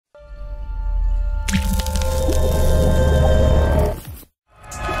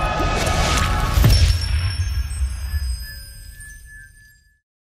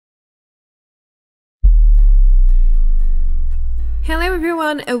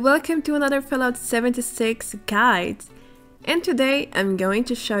everyone, and welcome to another Fallout 76 guide. And today I'm going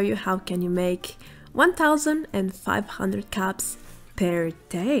to show you how can you make 1,500 caps per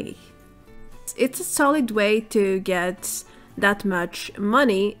day. It's a solid way to get that much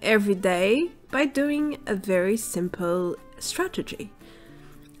money every day by doing a very simple strategy.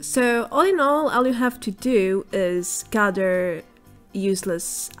 So all in all you have to do is gather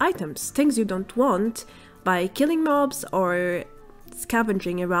useless items, things you don't want, by killing mobs or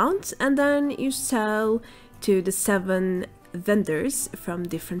scavenging around, and then you sell to the 7 vendors from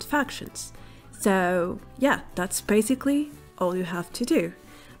different factions. So yeah, that's basically all you have to do.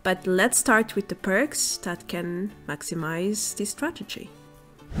 But let's start with the perks that can maximize this strategy.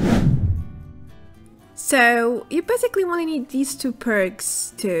 So you basically only need these 2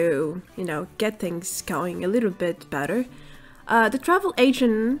 perks to, get things going a little bit better. The travel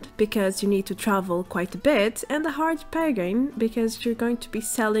agent, because you need to travel quite a bit, and the hard bargain, because you're going to be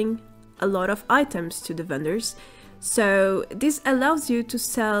selling a lot of items to the vendors. So this allows you to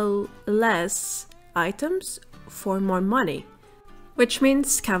sell less items for more money, which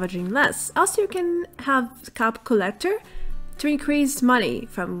means scavenging less. Also, you can have cap collector to increase money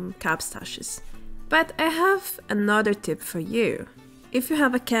from cap stashes. But I have another tip for you. If you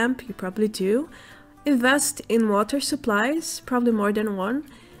have a camp, you probably do, invest in water supplies, probably more than one,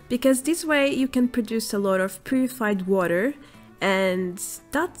 because this way you can produce a lot of purified water, and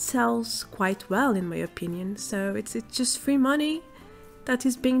that sells quite well in my opinion. So it's just free money that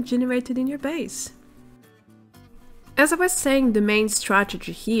is being generated in your base. As I was saying, the main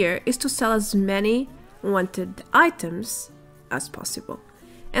strategy here is to sell as many wanted items as possible.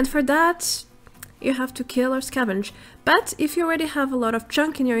 And for that, you have to kill or scavenge. But if you already have a lot of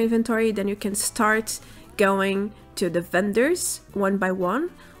junk in your inventory, then you can start going to the vendors one by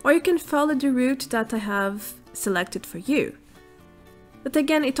one, or you can follow the route that I have selected for you. But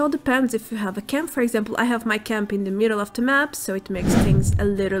again, it all depends if you have a camp. For example, I have my camp in the middle of the map, so it makes things a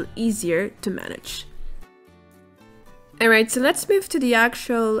little easier to manage. Alright, so let's move to the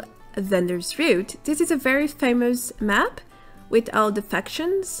actual vendors route. This is a very famous map with all the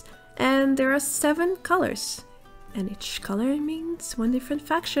factions, and there are 7 colors, and each color means one different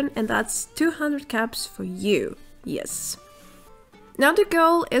faction, and that's 200 caps for you. Yes. Now the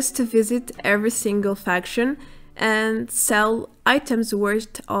goal is to visit every single faction and sell items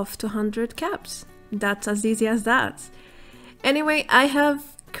worth of 200 caps. That's as easy as that. Anyway, I have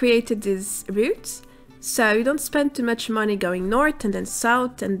created this route, so you don't spend too much money going north and then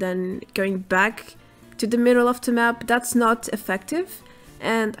south and then going back to the middle of the map. That's not effective.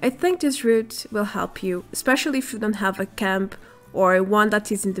 And I think this route will help you, especially if you don't have a camp or one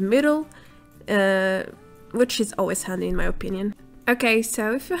that is in the middle, which is always handy in my opinion. Okay,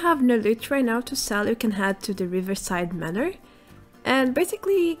 so if you have no loot right now to sell, you can head to the Riverside Manor and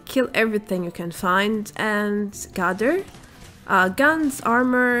basically kill everything you can find and gather guns,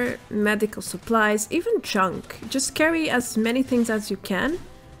 armor, medical supplies, even junk. Just carry as many things as you can.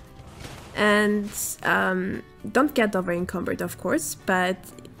 And don't get over encumbered, of course, but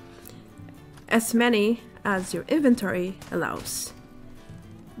as many as your inventory allows.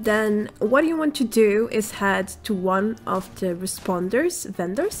 Then what you want to do is head to one of the responders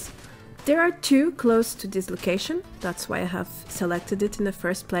vendors. There are 2 close to this location, that's why I have selected it in the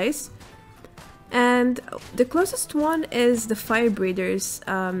first place. And the closest one is the Firebreeders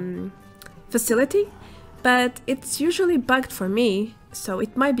facility, but it's usually bugged for me, so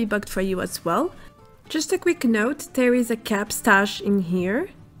it might be bugged for you as well. Just a quick note, there is a cap stash in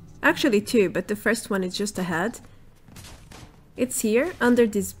here. Actually 2, but the first one is just ahead. It's here, under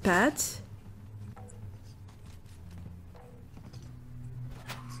this bed.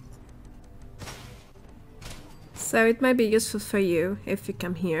 So it might be useful for you if you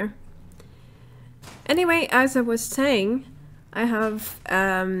come here. Anyway, as I was saying, I have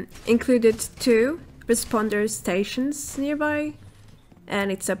included 2 responder stations nearby,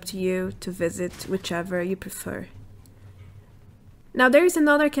 and it's up to you to visit whichever you prefer. Now there is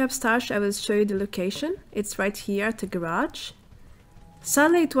another cap stash. I will show you the location. It's right here at the garage.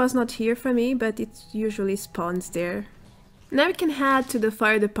 Sadly it was not here for me, but it usually spawns there. Now you can head to the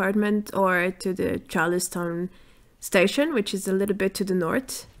fire department or to the Charlestown station, which is a little bit to the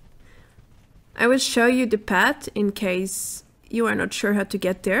north. I will show you the path in case you are not sure how to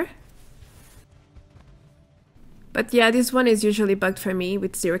get there. But yeah, this one is usually bugged for me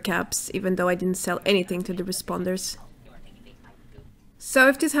with 0 caps, even though I didn't sell anything to the responders. So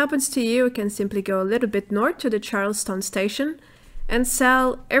if this happens to you, you can simply go a little bit north to the Charlestown station and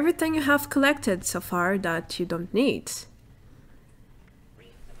sell everything you have collected so far that you don't need.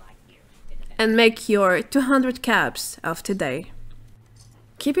 and make your 200 caps of today.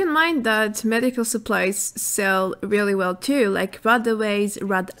 Keep in mind that medical supplies sell really well too, like Radaways,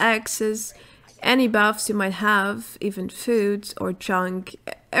 Rad-X's, any buffs you might have, even food or junk.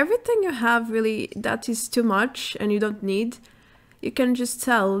 Everything you have really that is too much and you don't need, you can just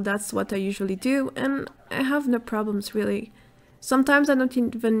sell. That's what I usually do, and I have no problems really. Sometimes I don't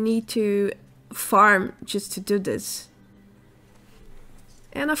even need to farm just to do this.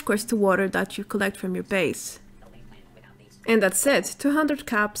 And of course the water that you collect from your base. And that's it, 200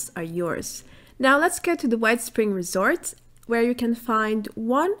 caps are yours. Now let's go to the White Spring Resort, where you can find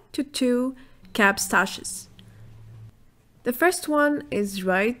 1 to 2 cap stashes. The first one is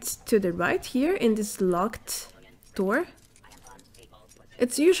right to the right here in this locked door.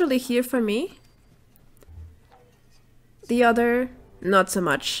 It's usually here for me. The other, not so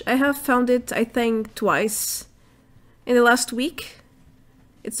much. I have found it, I think, twice in the last week.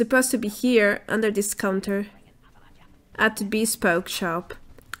 It's supposed to be here under this counter at the Bespoke shop.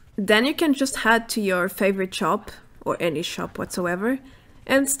 Then you can just head to your favorite shop, or any shop whatsoever,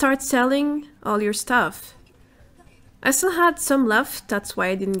 and start selling all your stuff. I still had some left, that's why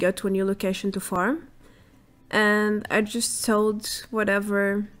I didn't go to a new location to farm. And I just sold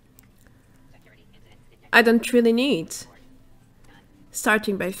whatever I don't really need.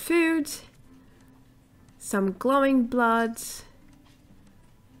 Starting by food, some glowing blood,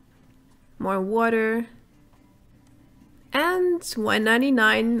 more water, and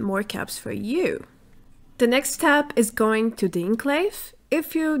 199 more caps for you. The next step is going to the Enclave.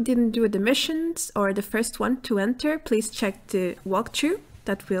 If you didn't do the missions or the first one to enter, please check the walkthrough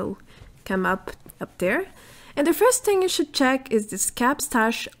that will come up there. And the first thing you should check is this cap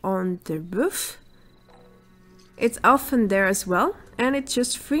stash on the roof. It's often there as well, and it's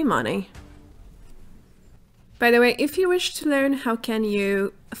just free money. By the way, if you wish to learn how can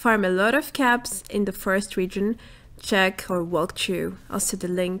you farm a lot of caps in the forest region, check or walk through. Also the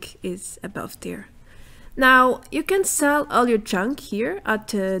link is above there. Now you can sell all your junk here at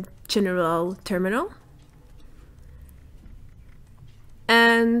the general terminal.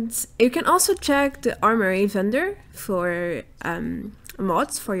 And you can also check the armory vendor for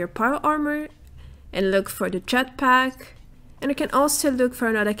mods for your power armor and look for the jetpack. And you can also look for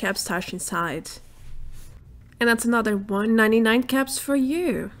another cap stash inside. And that's another 199 caps for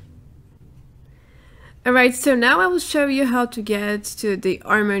you. Alright, so now I will show you how to get to the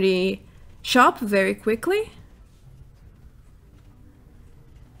armory shop very quickly.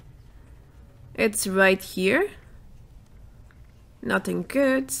 It's right here. Nothing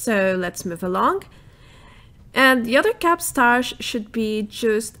good, so let's move along. And the other cap stash should be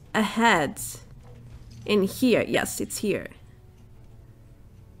just ahead. In here, yes, it's here.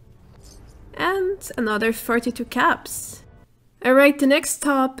 And another 42 caps. Alright, the next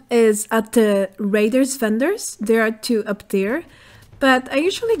stop is at the Raiders vendors. There are 2 up there, but I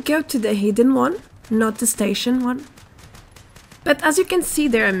usually go to the hidden one, not the station one. But as you can see,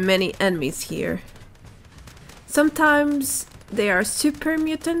 there are many enemies here. Sometimes they are super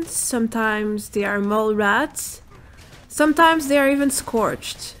mutants, sometimes they are mole rats, sometimes they are even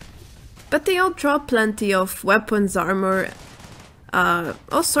scorched. But they all drop plenty of weapons, armor,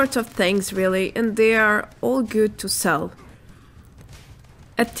 all sorts of things really, and they are all good to sell.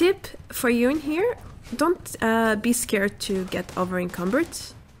 A tip for you in here, don't be scared to get over encumbered,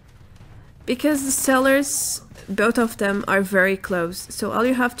 because the sellers, both of them are very close, so all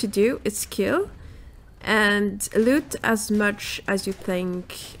you have to do is kill and loot as much as you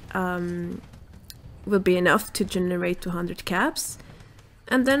think will be enough to generate 200 caps,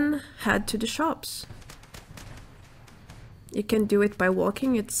 and then head to the shops. You can do it by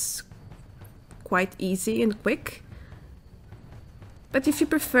walking, it's quite easy and quick. But if you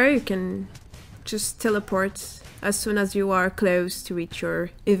prefer, you can just teleport as soon as you are close to reach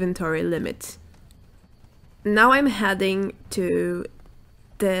your inventory limit. Now I'm heading to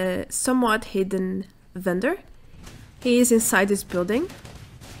the somewhat hidden vendor. He is inside this building.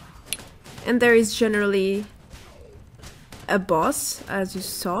 And there is generally a boss, as you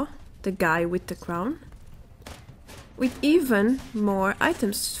saw, the guy with the crown, with even more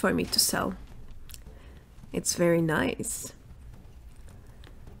items for me to sell. It's very nice.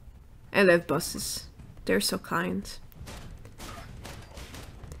 I love bosses. They're so kind.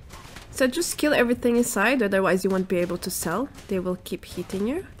 So just kill everything inside, otherwise you won't be able to sell. They will keep hitting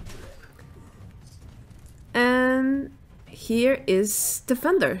you. And here is the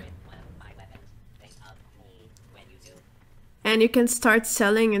vendor. And you can start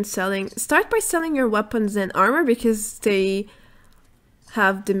selling and selling. Start by selling your weapons and armor because they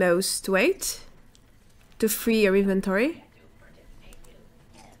have the most weight to free your inventory.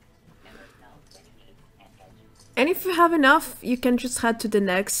 And if you have enough, you can just head to the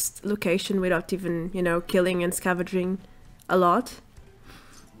next location without even, you know, killing and scavenging a lot.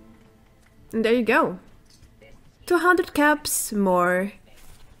 And there you go. 200 caps more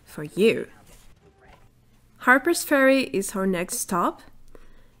for you. Harper's Ferry is our next stop.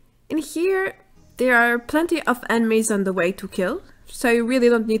 In here, there are plenty of enemies on the way to kill, so you really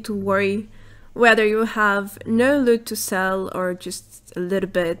don't need to worry whether you have no loot to sell or just a little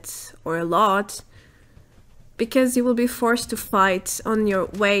bit or a lot, because you will be forced to fight on your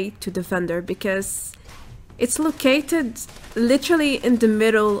way to the vendor, because it's located literally in the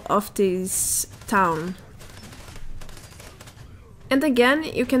middle of this town. And again,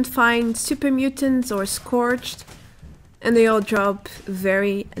 you can find super mutants or scorched, and they all drop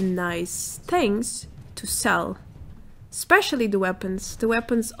very nice things to sell. Especially the weapons. The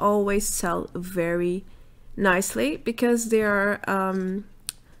weapons always sell very nicely because they are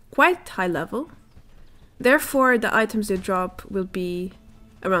quite high level. Therefore, the items they drop will be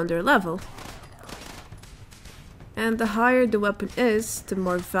around their level. And the higher the weapon is, the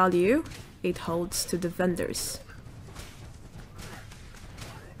more value it holds to the vendors.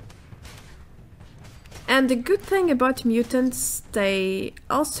 And the good thing about mutants, they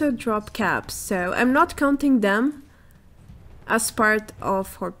also drop caps, so I'm not counting them as part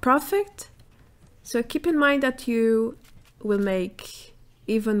of our profit. So keep in mind that you will make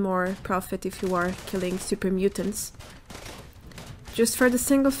even more profit if you are killing super mutants. Just for the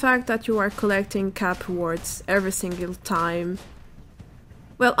single fact that you are collecting cap rewards every single time.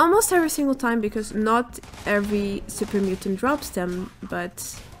 Well, almost every single time, because not every super mutant drops them,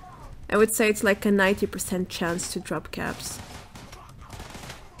 but I would say it's like a 90% chance to drop caps.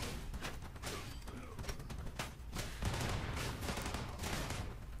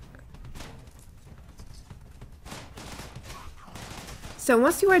 So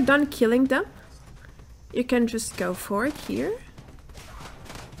once you are done killing them, you can just go forward here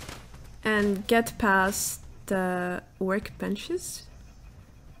and get past the workbenches,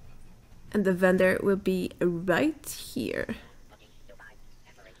 and the vendor will be right here.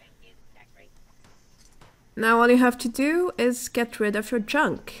 Now all you have to do is get rid of your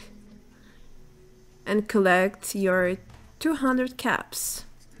junk and collect your 200 caps.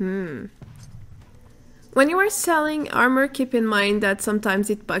 When you are selling armor, keep in mind that sometimes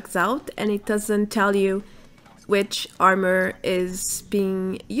it bugs out and it doesn't tell you which armor is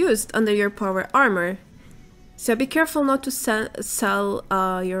being used under your power armor. So be careful not to sell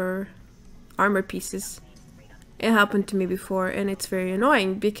your armor pieces. It happened to me before and it's very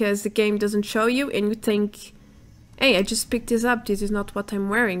annoying because the game doesn't show you and you think, hey, I just picked this up, this is not what I'm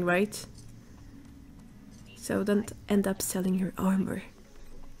wearing, right? So don't end up selling your armor.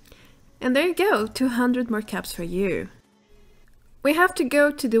 And there you go, 200 more caps for you. We have to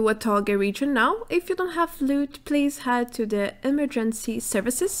go to the Watauga region now. If you don't have loot, please head to the emergency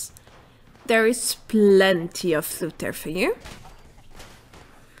services. There is plenty of loot there for you.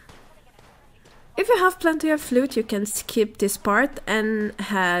 If you have plenty of loot, you can skip this part and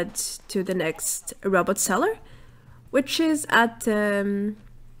head to the next robot seller, which is at the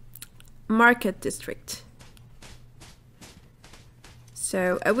Market District.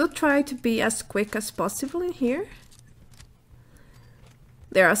 So I will try to be as quick as possible in here.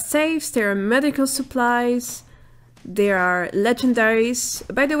 There are safes, there are medical supplies, there are legendaries.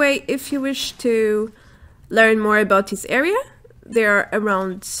 By the way, if you wish to learn more about this area, there are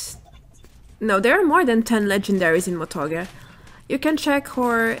more than 10 legendaries in Watauga. You can check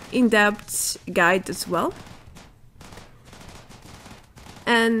our in-depth guide as well.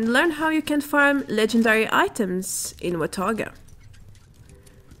 And learn how you can farm legendary items in Watauga.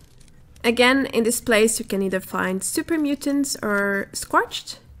 Again, in this place you can either find super mutants or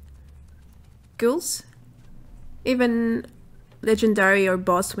scorched ghouls, even legendary or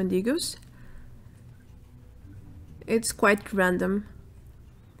boss wendigos. It's quite random.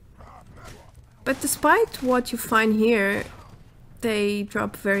 But despite what you find here, they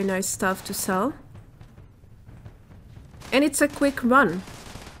drop very nice stuff to sell. And it's a quick run.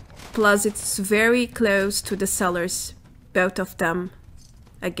 Plus it's very close to the sellers, both of them.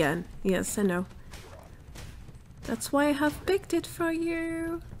 Again, yes, I know. That's why I have picked it for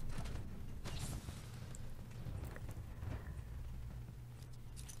you.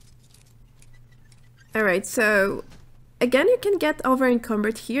 Alright, so again, you can get over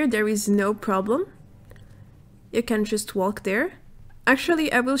encumbered here. There is no problem. You can just walk there.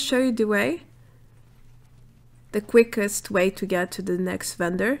 Actually, I will show you the way. The quickest way to get to the next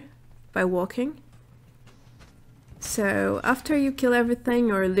vendor by walking. So after you kill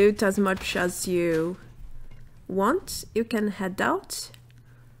everything or loot as much as you want, you can head out.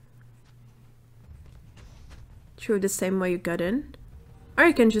 through the same way you got in. Or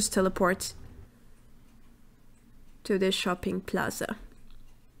you can just teleport to the shopping plaza.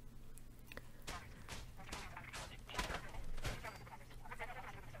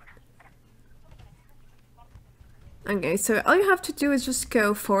 Okay, so all you have to do is just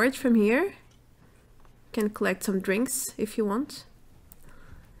go forward from here. You can collect some drinks if you want.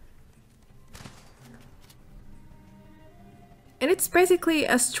 And it's basically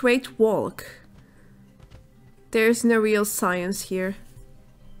a straight walk. There's no real science here.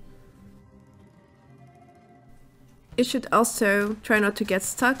 You should also try not to get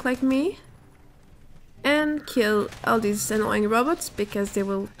stuck like me. And kill all these annoying robots because they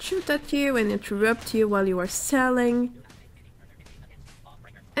will shoot at you and interrupt you while you are selling.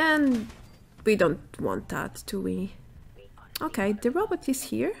 And we don't want that, do we? Okay, the robot is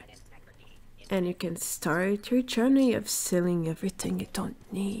here. And you can start your journey of selling everything you don't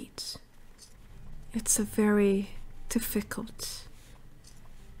need. It's a very difficult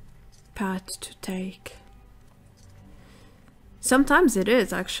path to take. Sometimes it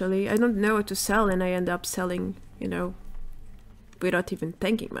is, actually. I don't know what to sell and I end up selling, you know, without even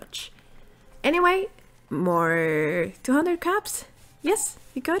thinking much. Anyway, more 200 caps. Yes,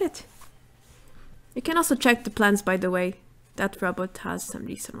 you got it. You can also check the plans, by the way. That robot has some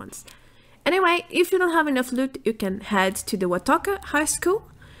decent ones. Anyway, if you don't have enough loot, you can head to the Wataka High School.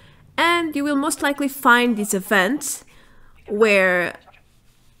 And you will most likely find this event where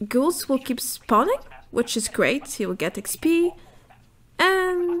ghouls will keep spawning, which is great. You will get XP.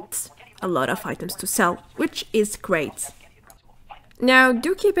 And a lot of items to sell, which is great. Now,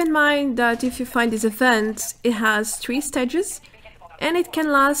 do keep in mind that if you find this event, it has 3 stages and it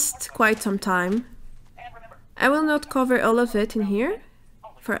can last quite some time. I will not cover all of it in here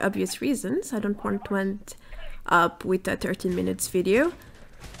for obvious reasons. I don't want to end up with a 13 minutes video.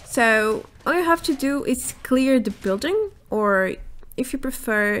 So all you have to do is clear the building, or if you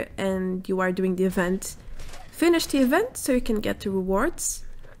prefer and you are doing the event, finish the event so you can get the rewards,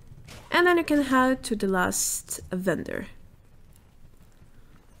 and then you can head to the last vendor.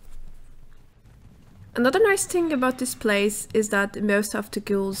 Another nice thing about this place is that most of the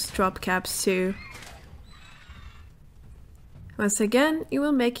ghouls drop caps too. Once again, you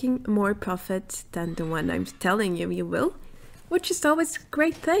will making more profit than the one I'm telling you you will, which is always a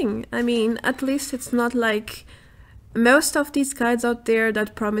great thing. I mean, at least it's not like most of these guides out there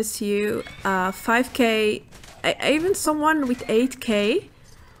that promise you 5k, even someone with 8k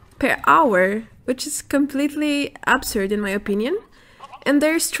per hour, which is completely absurd in my opinion, and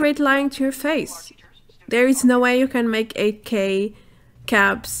they're straight lying to your face. There is no way you can make 8k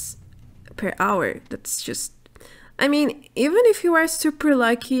caps per hour. That's just... I mean, even if you are super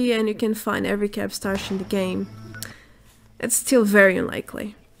lucky and you can find every cap stash in the game, it's still very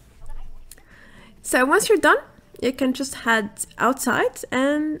unlikely. So once you're done, you can just head outside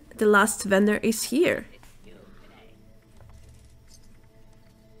and the last vendor is here.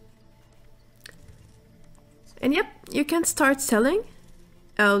 And yep, you can start selling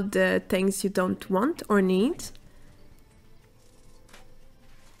all the things you don't want or need.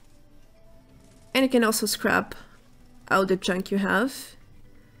 And you can also scrap all the junk you have.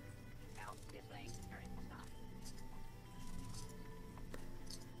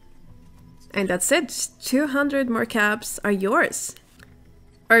 And that's it. 200 more caps are yours.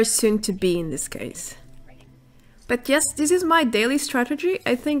 Or soon to be in this case. But yes, this is my daily strategy.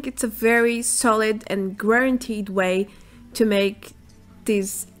 I think it's a very solid and guaranteed way to make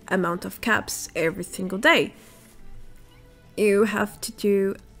this amount of caps every single day. You have to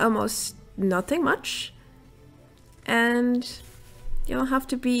do almost nothing much. And you don't have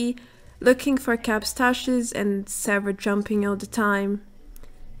to be looking for cap stashes and server jumping all the time.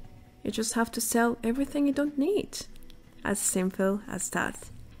 You just have to sell everything you don't need. As simple as that.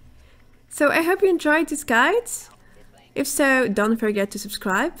 So I hope you enjoyed this guide. If so, don't forget to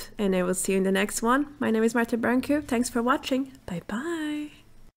subscribe and I will see you in the next one. My name is Marta Branco. Thanks for watching. Bye bye.